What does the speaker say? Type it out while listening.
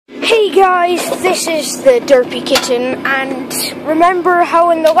guys, this is the Derpy Kitten, and remember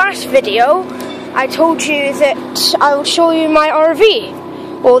how in the last video I told you that I will show you my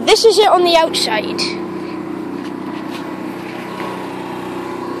RV? Well, this is it on the outside.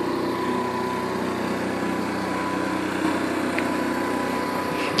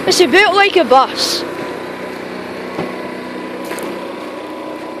 It's a bit like a bus.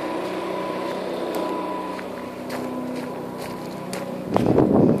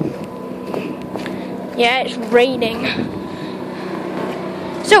 Yeah, it's raining.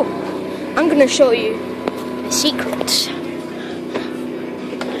 So, I'm gonna show you the secrets.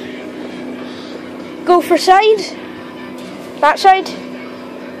 Go for side. That side.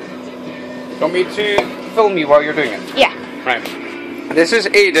 Want me to film you while you're doing it? Yeah. Right. This is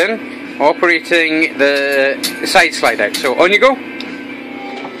Aidan operating the side slide out. So on you go.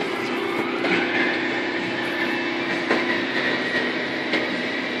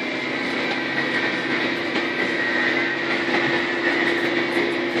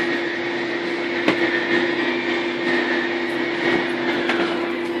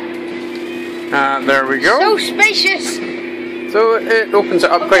 There we go. So spacious. So it opens it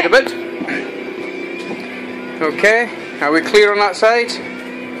up quite a bit. Okay, are we clear on that side?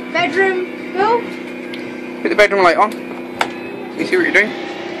 Bedroom, go. Put the bedroom light on. You see what you're doing?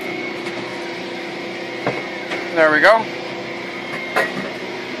 There we go.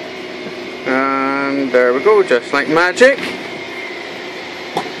 And there we go, just like magic.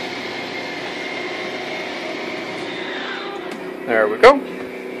 There we go.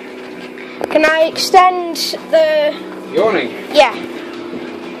 Can I extend the Yawning. Yeah.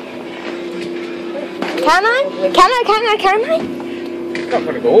 Can I? Can I? It's not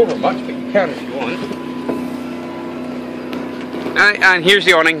going to go over much, but you can if you want. And here's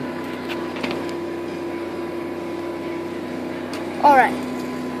the awning. Alright.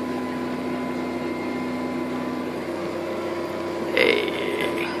 Hey.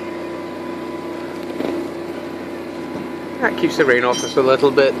 That keeps the rain off us a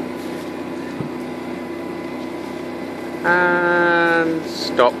little bit. And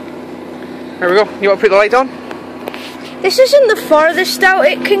stop. There we go. You want to put the light on? This isn't the farthest out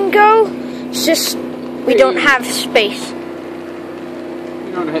it can go. It's just we don't have space.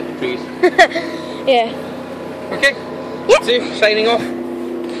 You don't want to hit the trees. Yeah. Okay. Yep. See, signing off.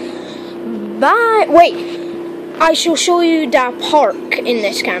 Bye. Wait. I shall show you the park in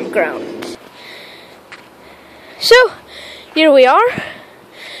this campground. So, here we are.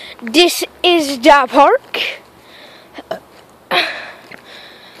 This is the park.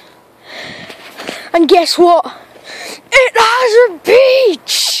 And guess what? It has a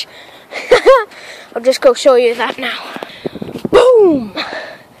beach! I'll just go show you that now. Boom!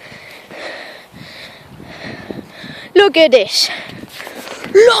 Look at this.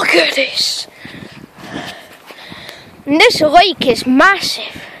 Look at this! And this lake is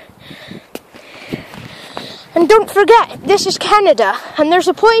massive. And don't forget, this is Canada, and there's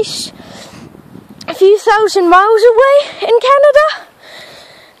a place a few thousand miles away in Canada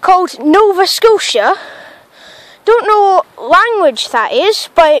called Nova Scotia. Don't know what language that is,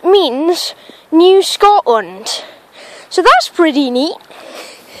 but it means New Scotland. So that's pretty neat.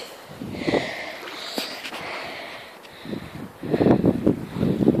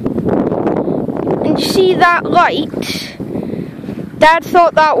 And you see that light? Dad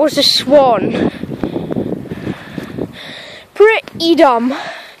thought that was a swan. Pretty dumb.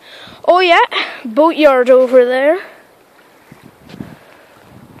 Oh yeah, boatyard over there.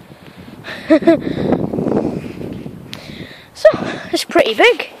 So, it's pretty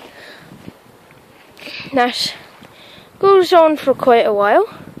big. That goes on for quite a while.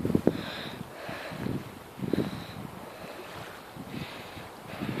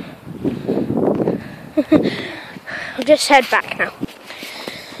 I'll just head back now.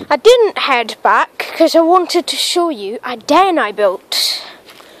 I didn't head back because I wanted to show you a den I built.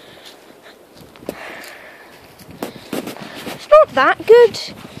 It's not that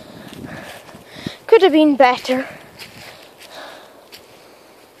good. Could have been better.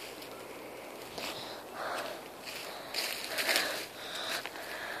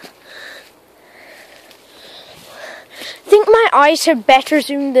 I think my eyes are better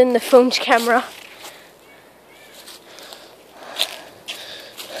zoomed than the phone's camera.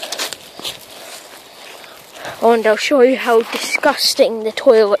 Oh, and I'll show you how disgusting the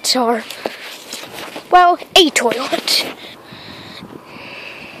toilets are. Well, a toilet.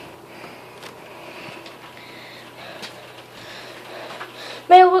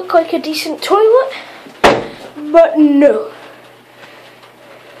 May look like a decent toilet, but no.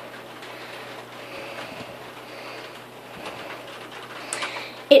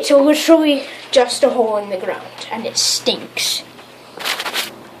 It's literally just a hole in the ground, and it stinks.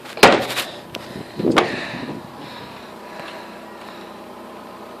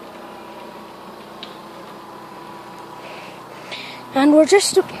 And we're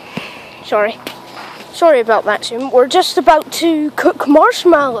just... Sorry about that, Tim. We're just about to cook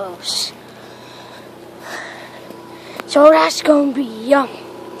marshmallows. So that's going to be yum.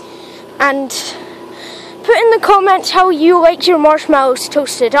 And put in the comments how you like your marshmallows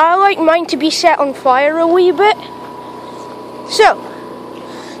toasted. I like mine to be set on fire a wee bit. So,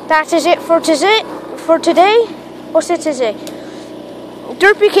 that is it for today. What's it today?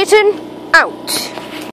 Derpy Kitten, out.